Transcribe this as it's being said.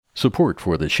Support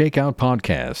for the Shakeout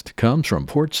podcast comes from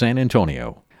Port San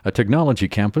Antonio, a technology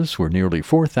campus where nearly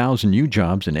 4,000 new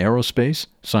jobs in aerospace,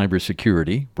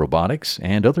 cybersecurity, robotics,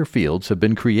 and other fields have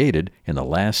been created in the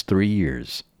last 3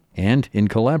 years. And in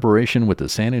collaboration with the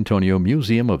San Antonio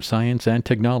Museum of Science and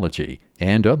Technology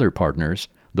and other partners,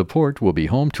 the Port will be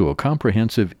home to a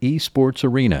comprehensive esports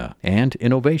arena and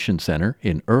innovation center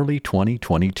in early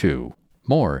 2022.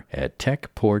 More at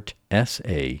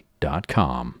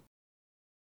techportsa.com.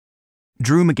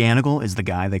 Drew McGanigal is the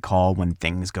guy they call when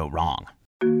things go wrong.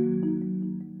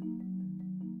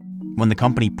 When the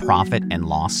company profit and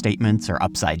loss statements are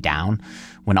upside down,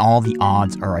 when all the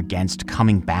odds are against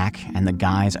coming back and the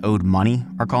guys owed money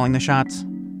are calling the shots,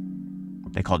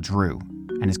 they call Drew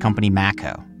and his company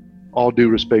Matco. All due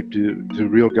respect to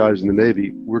real guys in the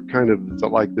Navy, we're kind of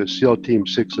like the SEAL Team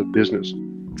 6 of business.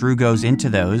 Drew goes into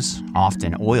those,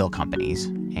 often oil companies,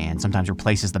 and sometimes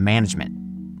replaces the management,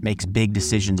 makes big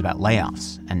decisions about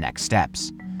layoffs and next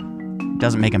steps.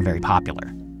 Doesn't make him very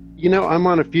popular. You know, I'm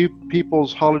on a few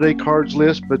people's holiday cards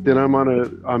list, but then I'm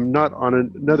not on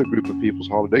another group of people's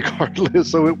holiday card list,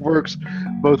 so it works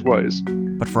both ways.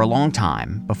 But for a long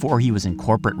time, before he was in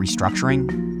corporate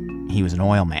restructuring, he was an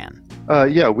oil man.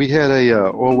 We had a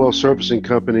oil well servicing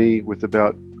company with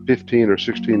about 15 or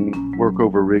 16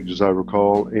 workover rigs, as I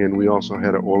recall, and we also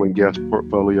had an oil and gas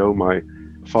portfolio. My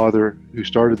father, who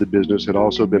started the business, had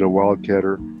also been a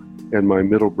wildcatter, and my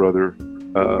middle brother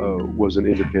was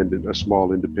a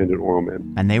small independent oil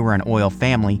man. And they were an oil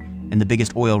family in the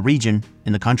biggest oil region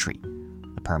in the country,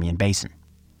 the Permian Basin.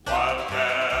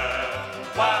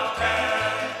 Wildcat,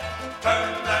 wildcat,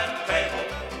 turn that table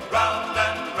round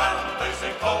and round. They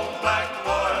say coal black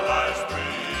oil lies 3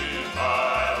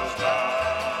 miles down.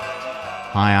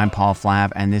 Hi, I'm Paul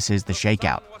Flav, and this is The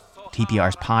Shakeout,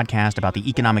 TPR's podcast about the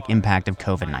economic impact of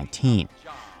COVID-19.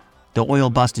 The oil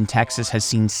bust in Texas has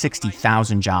seen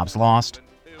 60,000 jobs lost,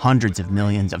 hundreds of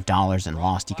millions of dollars in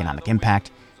lost economic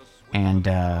impact, and,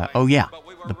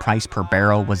 the price per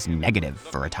barrel was negative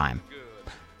for a time.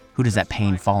 Who does that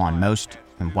pain fall on most,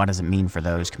 and what does it mean for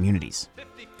those communities?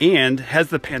 And has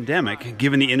the pandemic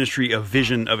given the industry a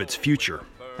vision of its future?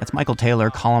 That's Michael Taylor,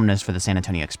 columnist for the San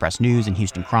Antonio Express-News and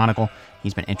Houston Chronicle.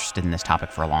 He's been interested in this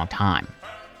topic for a long time.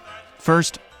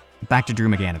 First, back to Drew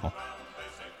McGanigal.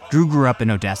 Drew grew up in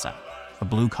Odessa, a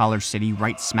blue-collar city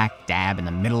right smack dab in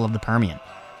the middle of the Permian.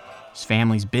 His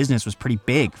family's business was pretty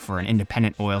big for an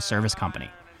independent oil service company.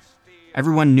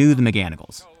 Everyone knew the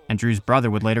McGanigals, and Drew's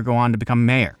brother would later go on to become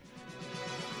mayor.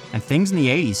 And things in the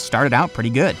 80s started out pretty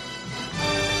good.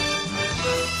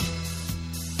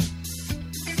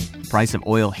 The price of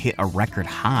oil hit a record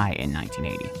high in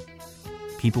 1980.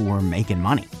 People were making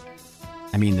money.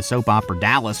 I mean, the soap opera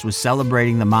Dallas was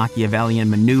celebrating the Machiavellian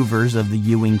maneuvers of the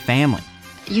Ewing family.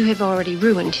 You have already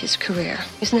ruined his career.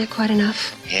 Isn't that quite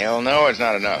enough? Hell no, it's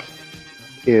not enough.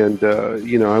 And,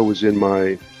 I was in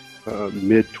my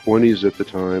mid-20s at the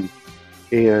time,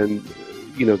 and,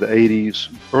 the 80s,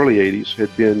 early 80s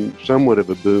had been somewhat of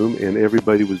a boom, and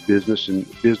everybody was business, and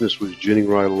business was ginning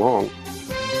right along.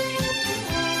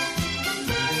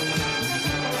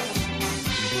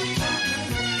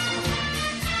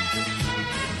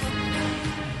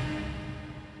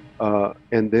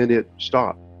 And then it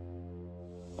stopped.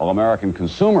 While American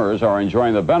consumers are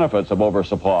enjoying the benefits of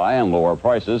oversupply and lower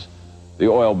prices, the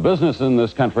oil business in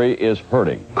this country is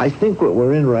hurting. I think what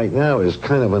we're in right now is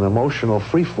kind of an emotional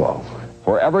freefall.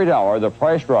 For every dollar the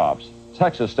price drops,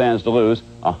 Texas stands to lose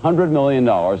 $100 million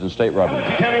in state revenue.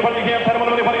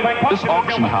 This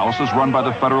auction house is run by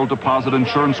the Federal Deposit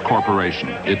Insurance Corporation.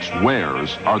 Its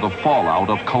wares are the fallout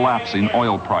of collapsing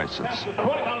oil prices.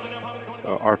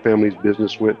 Our family's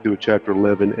business went through a Chapter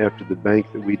 11 after the bank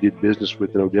that we did business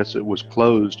with in Odessa was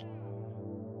closed.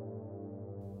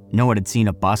 No one had seen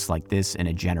a bust like this in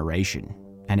a generation,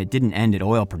 and it didn't end at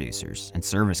oil producers and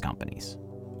service companies.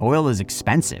 Oil is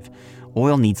expensive.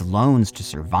 Oil needs loans to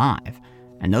survive,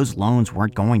 and those loans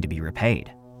weren't going to be repaid.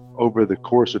 Over the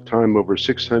course of time, over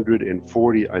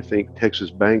 640, I think,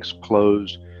 Texas banks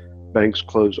closed. Banks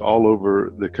closed all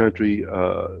over the country.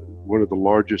 One of the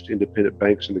largest independent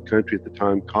banks in the country at the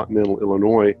time, Continental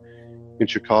Illinois, in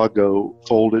Chicago,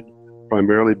 folded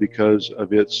primarily because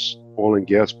of its oil and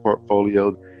gas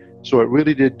portfolio. So it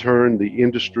really did turn the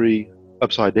industry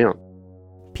upside down.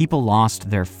 People lost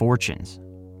their fortunes.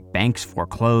 Banks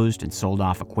foreclosed and sold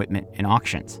off equipment in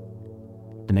auctions.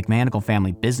 The McManigal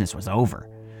family business was over.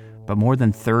 But more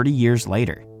than 30 years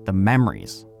later, the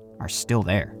memories are still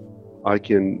there. I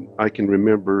can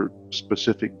remember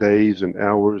specific days and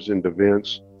hours and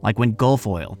events. Like when Gulf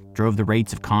Oil drove the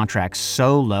rates of contracts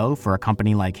so low for a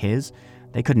company like his,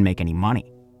 they couldn't make any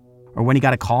money. or when he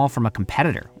got a call from a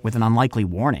competitor with an unlikely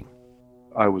warning.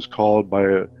 I was called by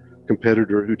a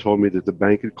competitor who told me that the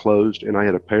bank had closed and I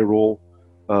had a payroll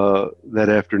that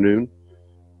afternoon,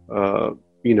 that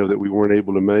we weren't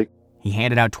able to make. He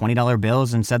handed out $20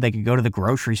 bills and said they could go to the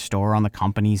grocery store on the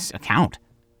company's account.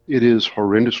 It is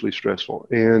horrendously stressful,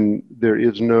 and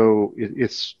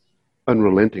it's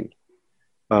unrelenting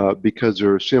because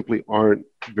there simply aren't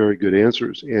very good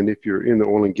answers. And if you're in the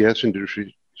oil and gas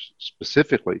industry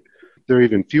specifically, there are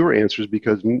even fewer answers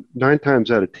because 9 times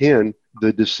out of 10,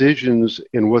 the decisions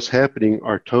and what's happening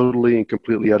are totally and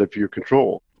completely out of your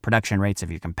control. Production rates of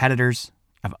your competitors,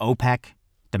 of OPEC,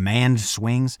 demand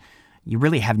swings, you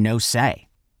really have no say.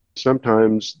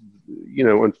 Sometimes,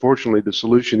 unfortunately, the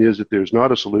solution is that there's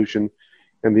not a solution,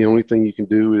 and the only thing you can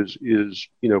do is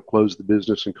close the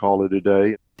business and call it a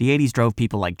day. The 80s drove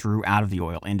people like Drew out of the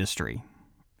oil industry.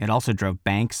 It also drove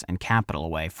banks and capital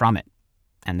away from it,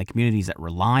 and the communities that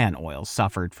rely on oil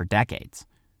suffered for decades.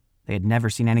 They had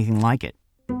never seen anything like it.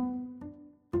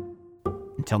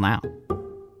 Until now.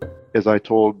 As I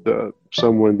told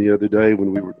someone the other day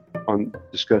when we were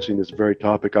discussing this very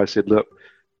topic, I said, look,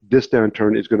 this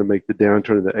downturn is going to make the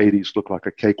downturn of the 80s look like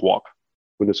a cakewalk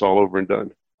when it's all over and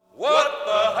done. What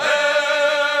the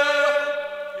hell?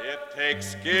 It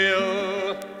takes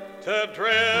skill to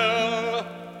drill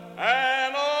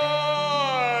an oil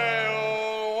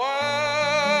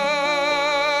well.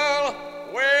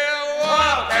 We're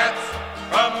wildcats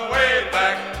from way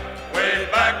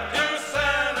back to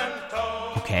San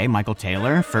Antonio. Okay, Michael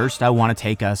Taylor, first I want to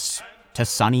take us to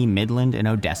sunny Midland and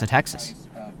Odessa, Texas.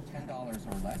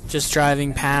 Just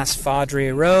driving past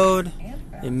Faudree Road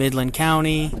in Midland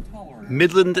County.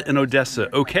 Midland and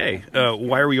Odessa. Okay.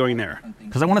 Why are we going there?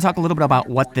 Because I want to talk a little bit about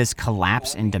what this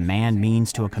collapse in demand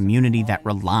means to a community that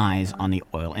relies on the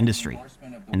oil industry.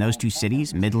 And those two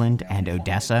cities, Midland and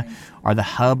Odessa, are the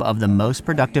hub of the most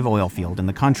productive oil field in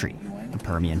the country, the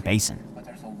Permian Basin,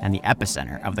 and the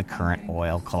epicenter of the current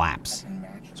oil collapse.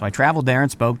 So I traveled there and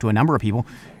spoke to a number of people,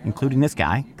 including this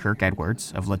guy, Kirk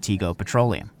Edwards of Latigo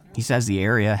Petroleum. He says the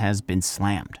area has been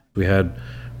slammed. We had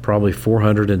probably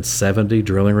 470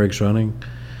 drilling rigs running,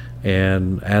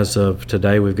 and as of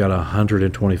today, we've got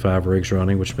 125 rigs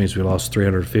running, which means we lost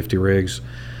 350 rigs,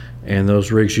 and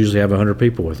those rigs usually have 100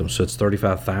 people with them, so it's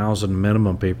 35,000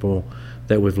 minimum people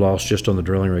that we've lost just on the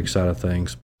drilling rig side of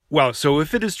things. Wow, so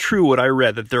if it is true what I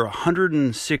read, that there are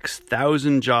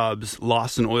 106,000 jobs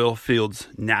lost in oil fields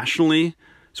nationally,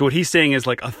 so what he's saying is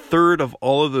like a third of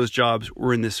all of those jobs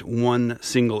were in this one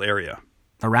single area.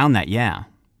 Around that, yeah.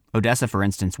 Odessa, for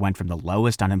instance, went from the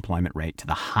lowest unemployment rate to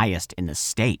the highest in the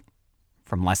state,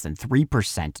 from less than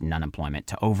 3% in unemployment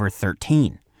to over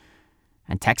 13%.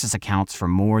 And Texas accounts for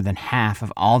more than half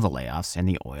of all the layoffs in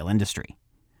the oil industry.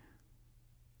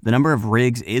 The number of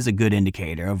rigs is a good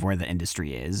indicator of where the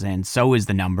industry is, and so is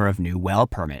the number of new well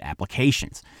permit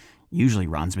applications. Usually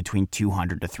runs between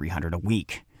 200 to 300 a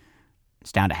week.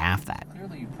 It's down to half that.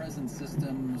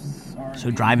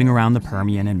 So driving around the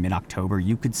Permian in mid-October,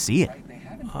 you could see it.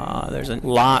 There's a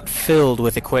lot filled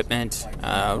with equipment,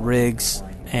 rigs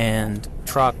and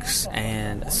trucks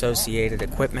and associated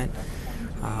equipment.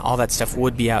 All that stuff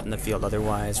would be out in the field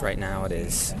otherwise. Right now it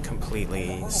is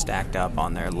completely stacked up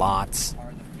on their lots.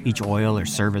 Each oil or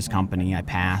service company I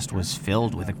passed was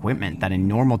filled with equipment that in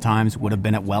normal times would have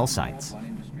been at well sites.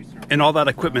 And all that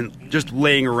equipment just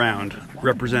laying around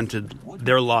represented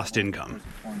their lost income.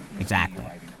 Exactly.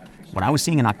 What I was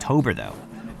seeing in October, though,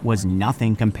 was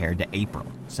nothing compared to April,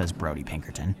 says Brody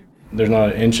Pinkerton. There's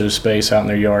not an inch of space out in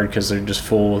their yard because they're just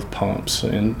full of pumps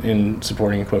and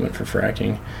supporting equipment for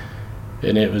fracking.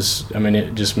 And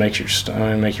it just makes your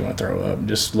stomach, make you want to throw up.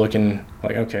 Just looking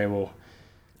like, okay, well.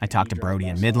 I talked to Brody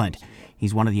in Midland.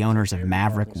 He's one of the owners of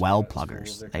Maverick Well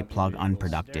Pluggers. They plug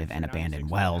unproductive and abandoned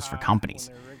wells for companies.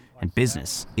 And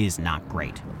business is not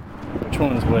great. Which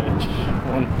one's which?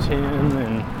 110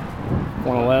 and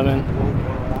 111?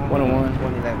 101?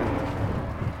 111.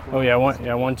 Oh, yeah,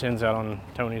 110's out on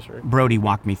Tony's rig. Brody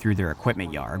walked me through their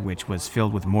equipment yard, which was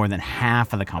filled with more than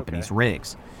half of the company's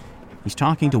rigs. He's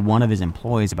talking to one of his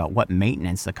employees about what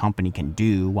maintenance the company can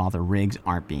do while the rigs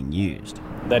aren't being used.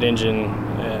 That engine,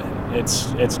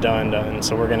 it's done.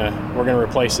 So we're gonna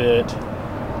replace it,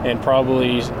 and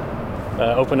probably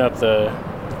open up the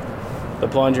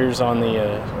plungers on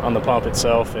the pump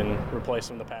itself and replace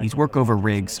them. These workover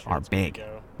rigs are big.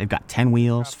 They've got 10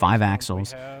 wheels, 5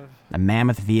 axles. The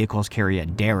mammoth vehicles carry a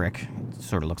derrick, it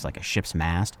sort of looks like a ship's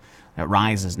mast, that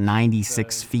rises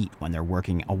 96 feet when they're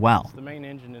working a well.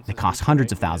 They cost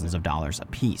hundreds of thousands of dollars a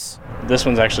piece. This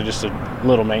one's actually just a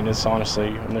little maintenance, honestly,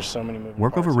 and there's so many moving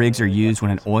Workover rigs are used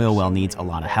when an oil well needs a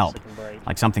lot of help,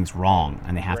 like something's wrong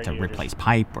and they have to replace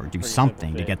pipe or do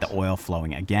something to get the oil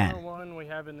flowing again.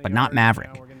 But not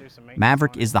Maverick.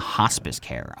 Maverick is the hospice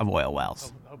care of oil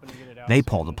wells. They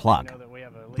pull the plug.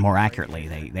 More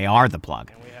accurately, they are the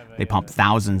plug. They pump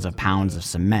thousands of pounds of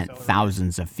cement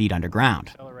thousands of feet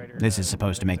underground. This is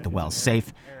supposed to make the wells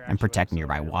safe and protect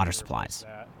nearby water supplies.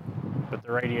 But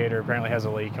the radiator apparently has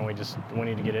a leak, and we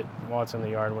need to get it while it's in the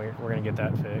yard. We're going to get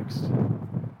that fixed.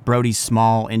 Brody's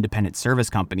small independent service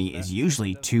company is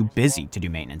usually too busy to do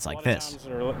maintenance like this.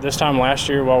 This time last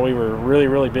year, while we were really,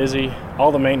 really busy,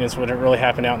 all the maintenance wouldn't really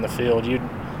happen out in the field.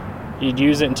 You'd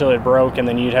use it until it broke, and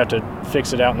then you'd have to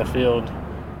fix it out in the field.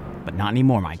 But not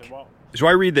anymore, Mike. So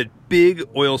I read that big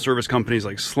oil service companies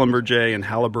like Schlumberger and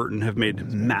Halliburton have made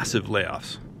massive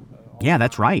layoffs. Yeah,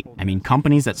 that's right. I mean,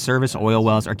 companies that service oil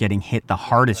wells are getting hit the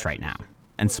hardest right now.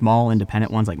 And small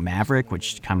independent ones like Maverick,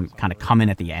 which kind of come in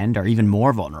at the end, are even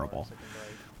more vulnerable.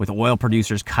 With oil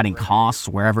producers cutting costs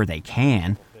wherever they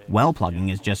can, well plugging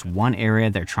is just one area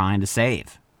they're trying to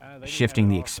save, shifting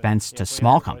the expense to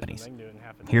small companies.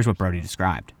 Here's what Brody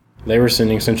described. They were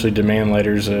sending essentially demand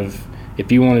letters of,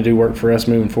 if you want to do work for us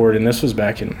moving forward, and this was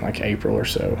back in like April or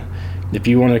so, if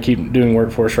you want to keep doing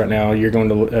work for us right now, you're going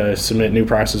to submit new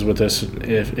prices with us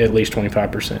at least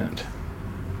 25%.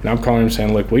 And I'm calling them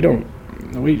saying, look, we don't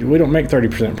make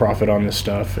 30% profit on this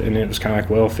stuff. And it was kind of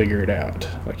like, well, figure it out.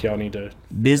 Like, y'all need to...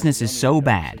 Business is so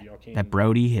bad that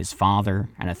Brody, his father,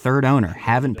 and a third owner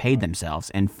haven't paid themselves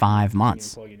in 5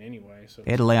 months.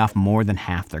 They had to lay off more than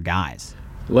half their guys.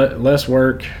 Less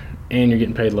work, and you're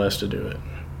getting paid less to do it.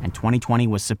 And 2020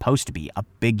 was supposed to be a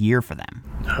big year for them.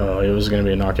 Oh, it was going to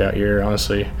be a knockout year,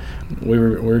 honestly. We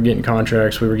were getting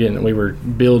contracts, we were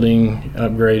building,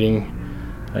 upgrading,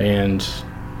 and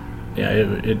yeah,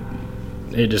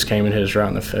 it just came and hit us right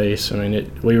in the face. I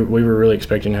mean, we were really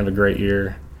expecting to have a great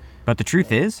year. But the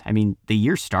truth is, I mean, the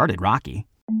year started rocky.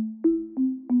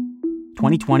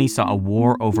 2020 saw a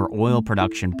war over oil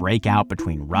production break out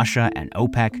between Russia and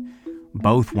OPEC.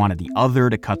 Both wanted the other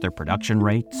to cut their production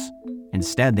rates.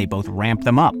 Instead, they both ramped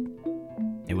them up.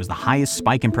 It was the highest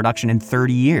spike in production in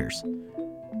 30 years.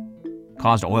 It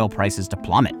caused oil prices to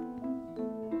plummet.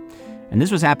 And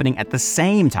this was happening at the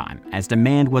same time as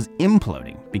demand was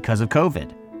imploding because of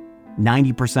COVID.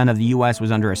 90% of the U.S.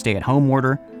 was under a stay-at-home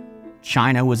order.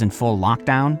 China was in full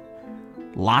lockdown.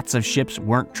 Lots of ships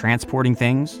weren't transporting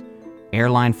things.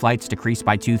 Airline flights decreased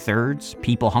by 2/3.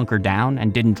 People hunkered down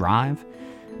and didn't drive.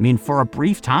 I mean, for a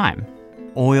brief time,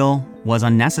 oil was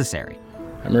unnecessary.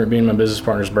 I remember it being my business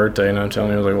partner's birthday, and I'm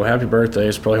telling him, I was like, well, happy birthday.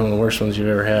 It's probably one of the worst ones you've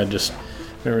ever had. Just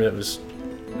remember that was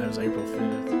April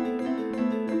 5th.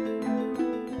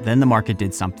 Then the market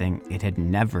did something it had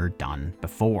never done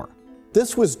before.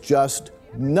 This was just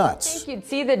nuts. I think you'd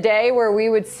see the day where we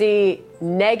would see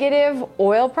negative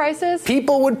oil prices.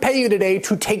 People would pay you today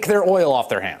to take their oil off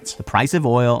their hands. The price of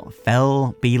oil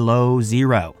fell below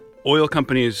zero. Oil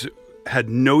companies had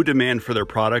no demand for their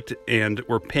product and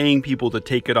were paying people to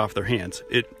take it off their hands.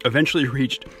 It eventually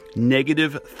reached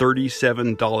negative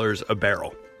 $37 a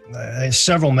barrel.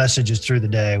 Several messages through the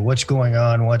day. What's going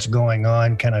on? What's going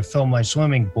on? Can I fill my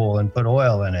swimming pool and put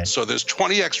oil in it? So there's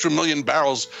 20 extra million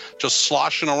barrels just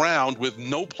sloshing around with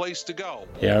no place to go.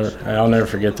 Yeah, I'll never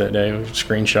forget that day. We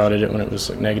screenshotted it when it was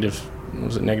like negative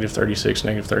 36,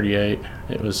 negative 38.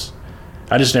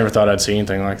 I just never thought I'd see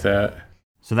anything like that.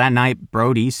 So that night,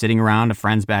 Brody, sitting around a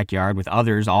friend's backyard with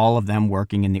others, all of them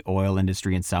working in the oil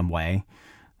industry in some way,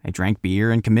 they drank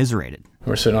beer and commiserated.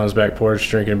 We're sitting on his back porch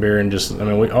drinking beer and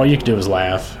all you could do was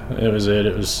laugh. It was it.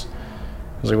 I was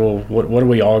like, well, what are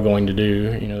we all going to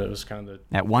do? You know, that was kind of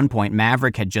At one point,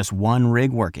 Maverick had just one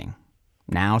rig working.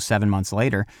 Now, 7 months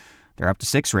later, they're up to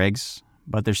 6 rigs,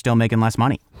 but they're still making less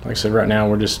money. Like I said, right now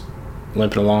we're just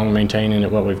limping along, maintaining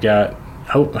what we've got,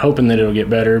 hoping that it'll get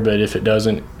better, but if it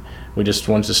doesn't, we just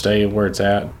want to stay where it's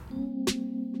at.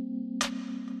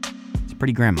 It's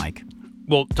pretty grim, Mike.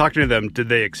 Well, talking to them, did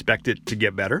they expect it to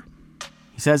get better?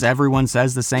 He says everyone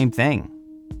says the same thing.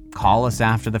 Call us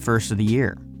after the first of the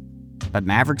year. But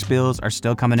Maverick's bills are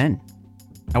still coming in.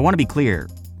 I want to be clear.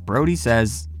 Brody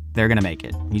says they're going to make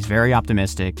it. He's very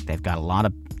optimistic. They've got a lot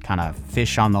of kind of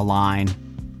fish on the line.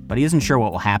 But he isn't sure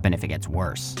what will happen if it gets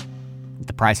worse. If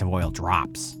the price of oil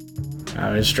drops.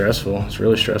 It's stressful. It's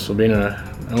really stressful. Being an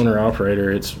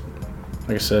owner-operator, it's,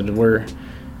 like I said,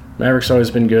 Maverick's always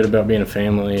been good about being a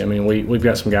family. I mean, we've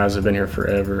got some guys that have been here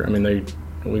forever. I mean,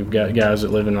 we've got guys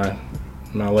that live in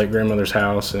my late grandmother's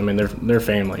house. I mean, they're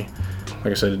family.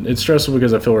 Like I said, it's stressful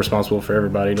because I feel responsible for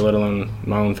everybody, let alone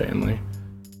my own family.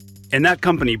 And that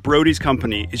company, Brody's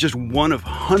Company, is just one of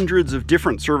hundreds of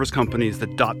different service companies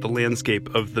that dot the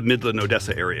landscape of the Midland,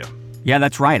 Odessa area. Yeah,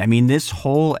 that's right. I mean, this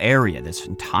whole area, this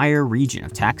entire region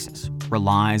of Texas,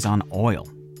 relies on oil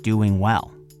doing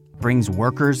well. Brings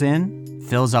workers in,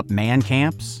 fills up man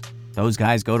camps. Those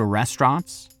guys go to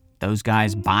restaurants. Those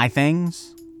guys buy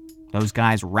things. Those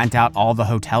guys rent out all the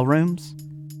hotel rooms.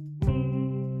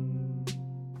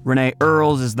 Renee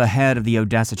Earls is the head of the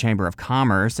Odessa Chamber of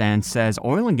Commerce and says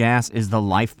oil and gas is the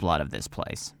lifeblood of this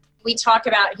place. We talk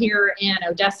about here in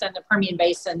Odessa and the Permian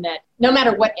Basin that no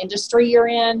matter what industry you're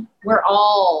in, we're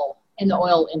all in the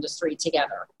oil industry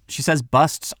together. She says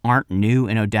busts aren't new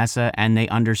in Odessa, and they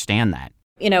understand that.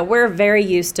 You know, we're very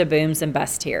used to booms and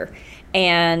busts here.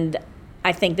 And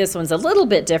I think this one's a little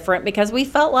bit different because we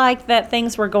felt like that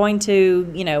things were going to,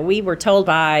 we were told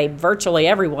by virtually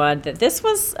everyone that this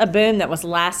was a boom that was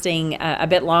lasting a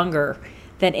bit longer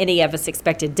than any of us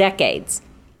expected, decades.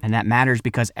 And that matters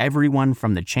because everyone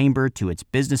from the chamber to its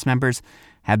business members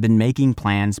have been making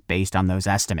plans based on those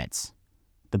estimates.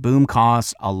 The boom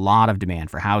caused a lot of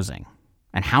demand for housing,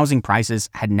 and housing prices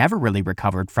had never really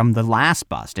recovered from the last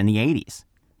bust in the 80s.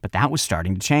 But that was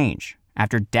starting to change.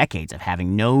 After decades of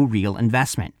having no real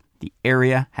investment, the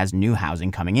area has new housing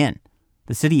coming in.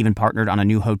 The city even partnered on a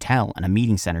new hotel and a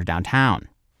meeting center downtown.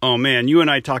 Oh man, you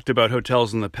and I talked about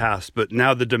hotels in the past, but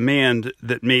now the demand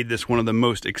that made this one of the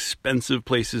most expensive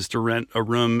places to rent a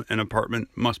room, an apartment,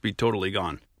 must be totally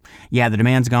gone. Yeah, the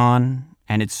demand's gone,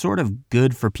 and it's sort of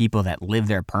good for people that live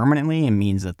there permanently. It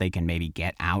means that they can maybe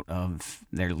get out of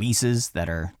their leases that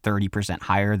are 30%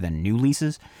 higher than new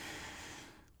leases.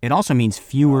 It also means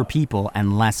fewer people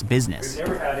and less business. We've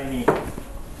never had any,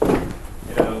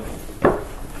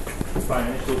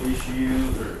 financial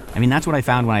issues I mean, that's what I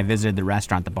found when I visited the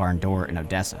restaurant, the Bar and Door in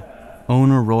Odessa.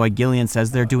 Owner Roy Gillian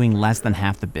says they're doing less than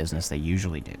half the business they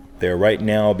usually do. There right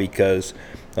now, because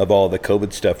of all the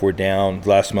COVID stuff, we're down.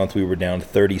 Last month we were down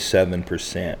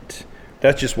 37%.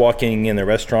 That's just walking in the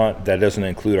restaurant. That doesn't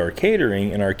include our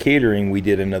catering. In our catering, we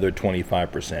did another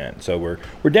 25%. So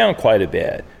we're down quite a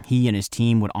bit. He and his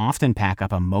team would often pack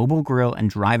up a mobile grill and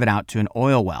drive it out to an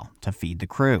oil well to feed the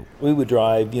crew. We would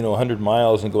drive, 100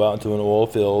 miles and go out into an oil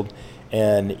field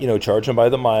and, charge them by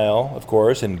the mile, of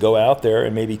course, and go out there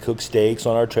and maybe cook steaks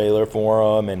on our trailer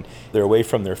for them. And they're away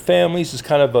from their families. It's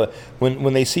kind of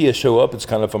when they see us show up, it's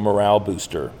kind of a morale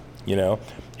booster,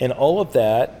 And all of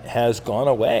that has gone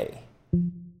away.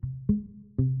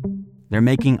 They're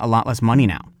making a lot less money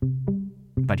now.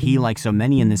 But he, like so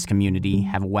many in this community,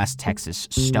 have West Texas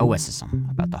stoicism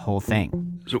about the whole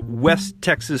thing. So West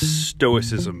Texas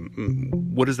stoicism,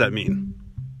 what does that mean?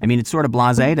 I mean, it's sort of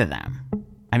blasé to them.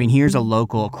 I mean, here's a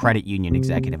local credit union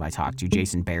executive I talked to,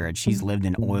 Jason Barrage. He's lived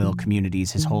in oil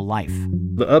communities his whole life.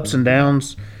 The ups and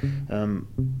downs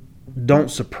don't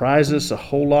surprise us a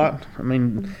whole lot. I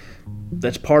mean,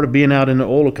 that's part of being out in the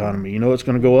oil economy. You know it's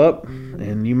going to go up,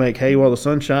 and you make hay while the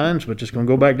sun shines, but it's going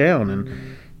to go back down. And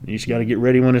you just got to get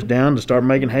ready when it's down to start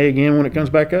making hay again when it comes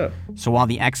back up. So while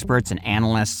the experts and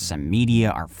analysts and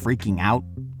media are freaking out,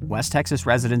 West Texas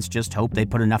residents just hope they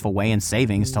put enough away in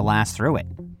savings to last through it.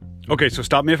 Okay, so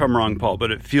stop me if I'm wrong, Paul,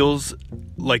 but it feels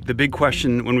like the big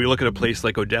question when we look at a place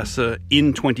like Odessa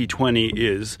in 2020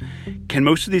 is, can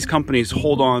most of these companies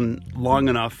hold on long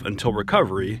enough until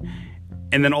recovery?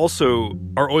 And then also,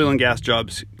 are oil and gas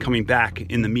jobs coming back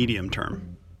in the medium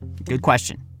term? Good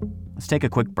question. Let's take a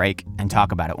quick break and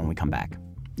talk about it when we come back.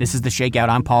 This is The Shakeout.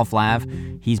 I'm Paul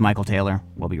Flav. He's Michael Taylor.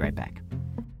 We'll be right back.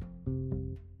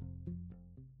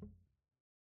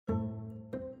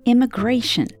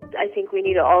 Immigration. I think we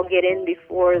need to all get in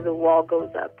before the wall goes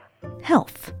up.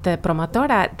 Health. The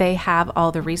promotora, they have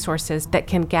all the resources that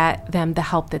can get them the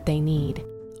help that they need.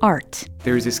 Art.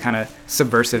 There's this kind of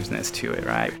subversiveness to it,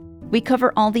 right? We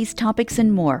cover all these topics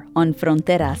and more on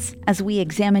Fronteras as we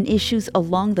examine issues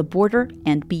along the border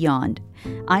and beyond.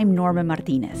 I'm Norma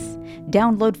Martinez.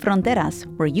 Download Fronteras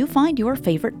where you find your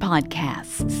favorite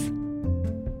podcasts.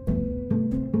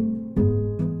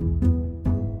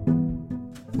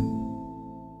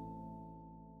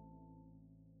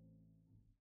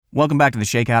 Welcome back to The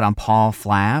Shakeout. I'm Paul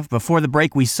Flav. Before the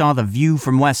break, we saw the view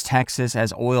from West Texas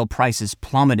as oil prices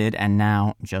plummeted and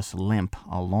now just limp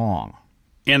along.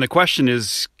 And the question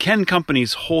is, can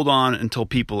companies hold on until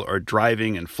people are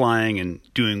driving and flying and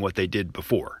doing what they did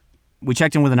before? We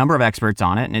checked in with a number of experts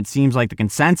on it, and it seems like the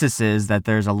consensus is that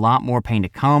there's a lot more pain to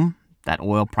come, that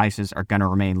oil prices are going to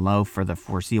remain low for the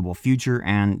foreseeable future,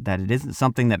 and that it isn't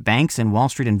something that banks and Wall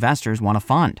Street investors want to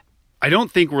fund. I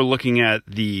don't think we're looking at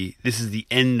this is the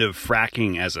end of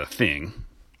fracking as a thing.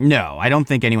 No, I don't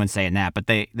think anyone's saying that, but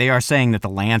they are saying that the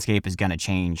landscape is going to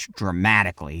change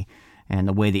dramatically, and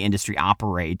the way the industry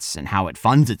operates and how it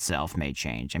funds itself may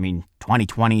change. I mean,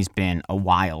 2020's been a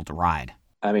wild ride.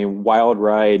 I mean, wild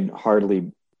ride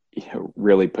hardly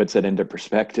really puts it into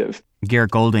perspective.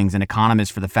 Garrett Golding's an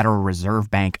economist for the Federal Reserve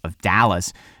Bank of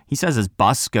Dallas. He says as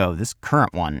busts go, this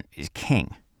current one is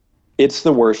king. It's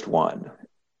the worst one.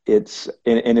 It's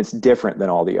different than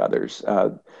all the others.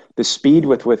 The speed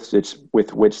with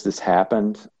which this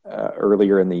happened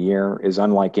earlier in the year is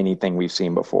unlike anything we've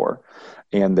seen before.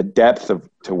 And the depth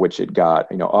to which it got,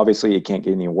 obviously it can't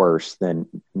get any worse than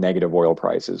negative oil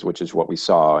prices, which is what we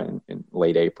saw in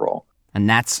late April. And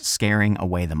that's scaring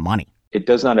away the money. It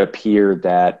does not appear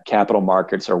that capital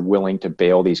markets are willing to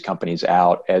bail these companies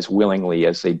out as willingly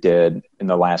as they did in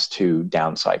the last two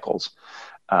down cycles.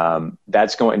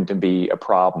 That's going to be a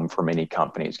problem for many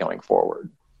companies going forward.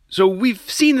 So we've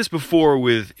seen this before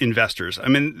with investors. I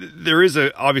mean, there is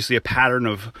obviously a pattern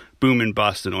of boom and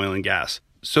bust in oil and gas.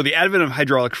 So the advent of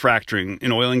hydraulic fracturing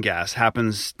in oil and gas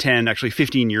happens 10, actually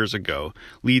 15 years ago,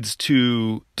 leads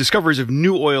to discoveries of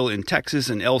new oil in Texas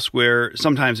and elsewhere,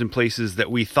 sometimes in places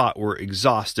that we thought were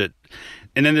exhausted.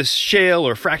 And then this shale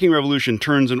or fracking revolution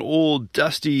turns an old,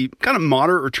 dusty, kind of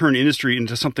moderate return industry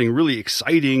into something really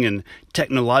exciting and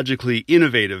technologically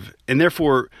innovative, and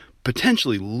therefore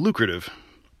potentially lucrative.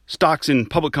 Stocks in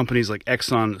public companies like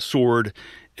Exxon soared,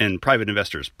 and private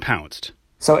investors pounced.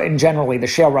 So generally, the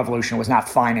shale revolution was not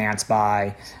financed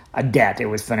by a debt. It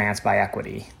was financed by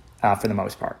equity for the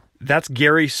most part. That's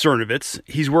Gary Cernovitz.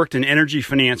 He's worked in energy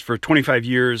finance for 25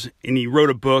 years, and he wrote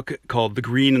a book called The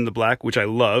Green and the Black, which I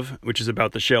love, which is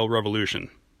about the shale revolution.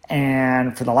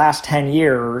 And for the last 10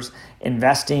 years,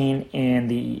 investing in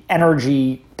the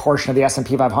energy portion of the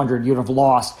S&P 500, you'd have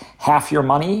lost half your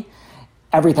money.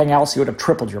 Everything else, you would have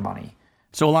tripled your money.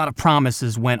 So a lot of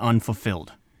promises went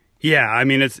unfulfilled. Yeah, I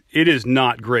mean, it is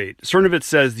not great. Cernovitz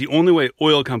says the only way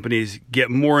oil companies get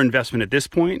more investment at this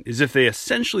point is if they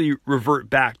essentially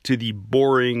revert back to the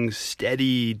boring,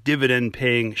 steady,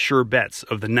 dividend-paying sure bets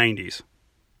of the 90s.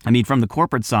 I mean, from the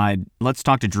corporate side, let's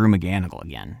talk to Drew McGanigal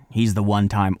again. He's the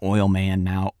one-time oil man,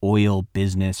 now oil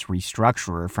business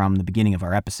restructurer from the beginning of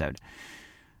our episode.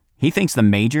 He thinks the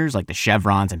majors, like the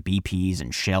Chevrons and BPs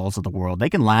and Shells of the world,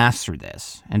 they can last through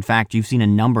this. In fact, you've seen a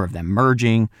number of them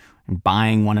merging and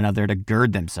buying one another to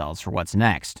gird themselves for what's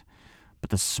next.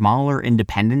 But the smaller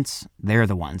independents, they're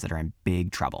the ones that are in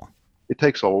big trouble. It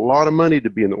takes a lot of money to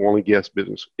be in the oil and gas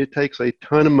business. It takes a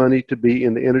ton of money to be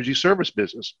in the energy service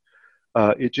business.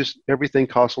 Everything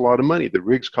costs a lot of money. The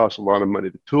rigs cost a lot of money.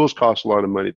 The tools cost a lot of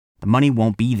money. The money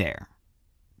won't be there.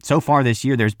 So far this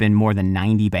year, there's been more than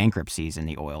 90 bankruptcies in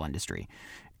the oil industry.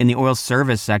 In the oil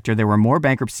service sector, there were more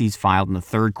bankruptcies filed in the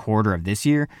third quarter of this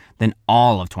year than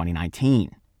all of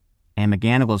 2019. And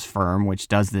McGanigal's firm, which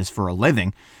does this for a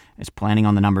living, is planning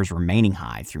on the numbers remaining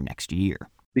high through next year.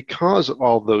 Because of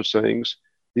all those things,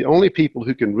 the only people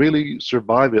who can really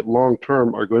survive it long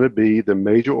term are going to be the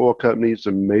major oil companies,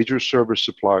 the major service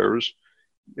suppliers.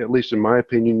 At least in my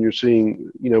opinion, you're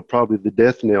seeing, probably the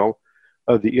death knell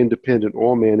of the independent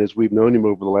oil man as we've known him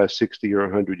over the last 60 or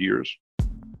 100 years.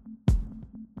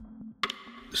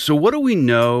 So what do we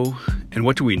know and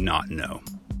what do we not know?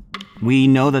 We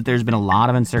know that there's been a lot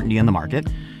of uncertainty in the market.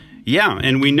 Yeah,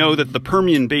 and we know that the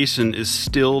Permian Basin is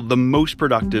still the most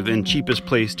productive and cheapest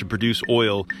place to produce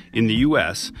oil in the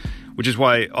U.S., which is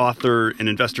why author and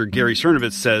investor Gary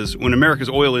Cernovitz says when America's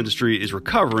oil industry is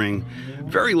recovering,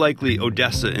 very likely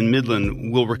Odessa and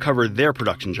Midland will recover their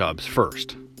production jobs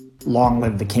first. Long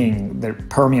live the king. The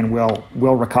Permian will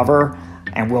recover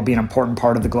and will be an important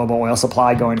part of the global oil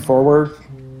supply going forward.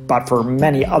 But for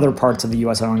many other parts of the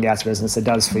U.S. oil and gas business, it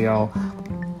does feel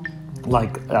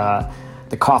like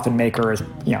the coffin maker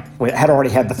had already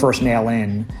had the first nail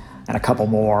in, and a couple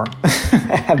more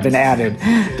have been added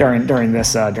during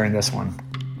this one.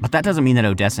 But that doesn't mean that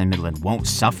Odessa and Midland won't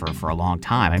suffer for a long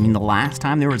time. I mean, the last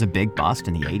time there was a big bust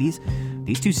in the 80s,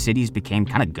 these two cities became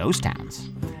kind of ghost towns.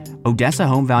 Odessa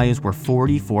home values were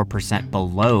 44%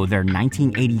 below their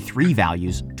 1983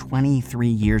 values 23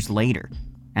 years later.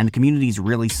 And the community's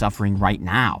really suffering right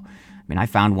now. I mean, I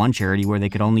found one charity where they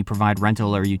could only provide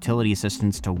rental or utility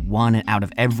assistance to 1 out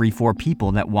of every 4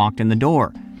 people that walked in the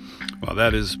door. Well,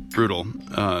 that is brutal.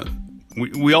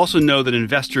 We also know that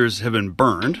investors have been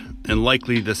burned, and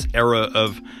likely this era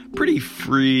of pretty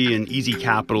free and easy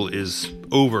capital is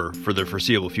over for the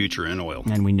foreseeable future in oil.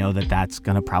 And we know that that's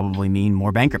going to probably mean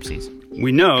more bankruptcies.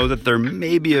 We know that there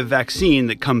may be a vaccine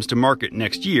that comes to market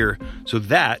next year, so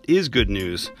that is good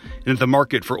news. And that the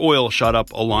market for oil shot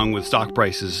up along with stock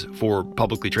prices for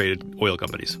publicly traded oil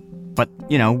companies. But,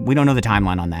 we don't know the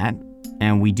timeline on that.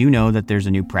 And we do know that there's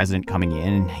a new president coming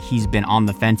in, and he's been on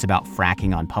the fence about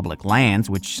fracking on public lands,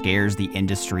 which scares the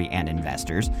industry and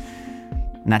investors.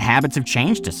 And that habits have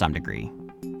changed to some degree.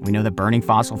 We know that burning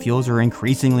fossil fuels are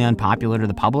increasingly unpopular to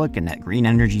the public and that green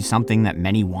energy is something that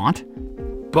many want.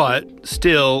 But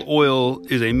still, oil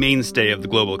is a mainstay of the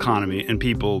global economy, and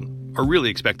people are really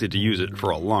expected to use it for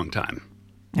a long time.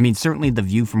 I mean, certainly the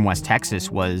view from West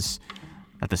Texas was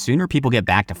that the sooner people get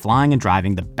back to flying and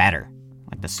driving, the better.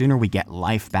 Like, the sooner we get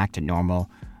life back to normal,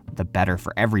 the better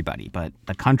for everybody. But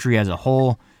the country as a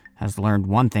whole has learned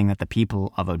one thing that the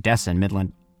people of Odessa and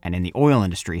Midland and in the oil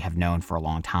industry have known for a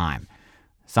long time.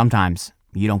 Sometimes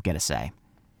you don't get a say.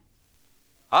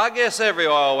 I guess every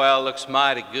oil well looks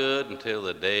mighty good until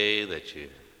the day that you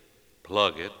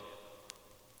plug it.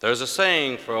 There's a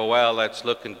saying for a well that's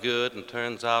looking good and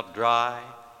turns out dry.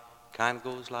 Kind of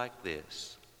goes like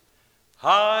this.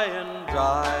 High and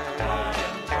dry,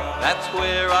 that's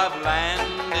where I've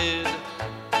landed.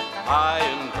 High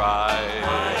and dry,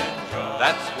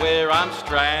 that's where I'm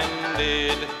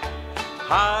stranded.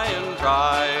 High and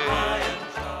dry.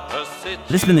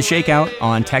 This has been The Shakeout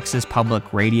on Texas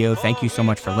Public Radio. Thank you so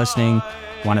much for listening.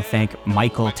 I want to thank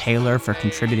Michael Taylor for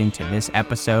contributing to this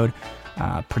episode.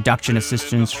 Production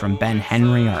assistance from Ben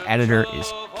Henry. Our editor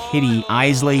is Kitty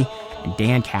Isley. And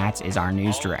Dan Katz is our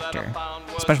news director.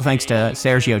 Special thanks to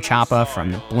Sergio Chapa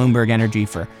from Bloomberg Energy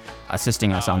for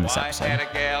assisting us on this episode.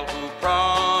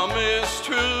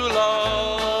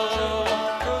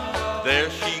 There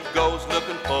she goes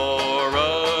looking for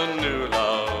a new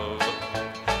love.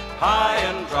 High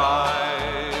and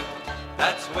dry,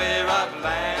 that's where I've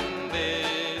landed.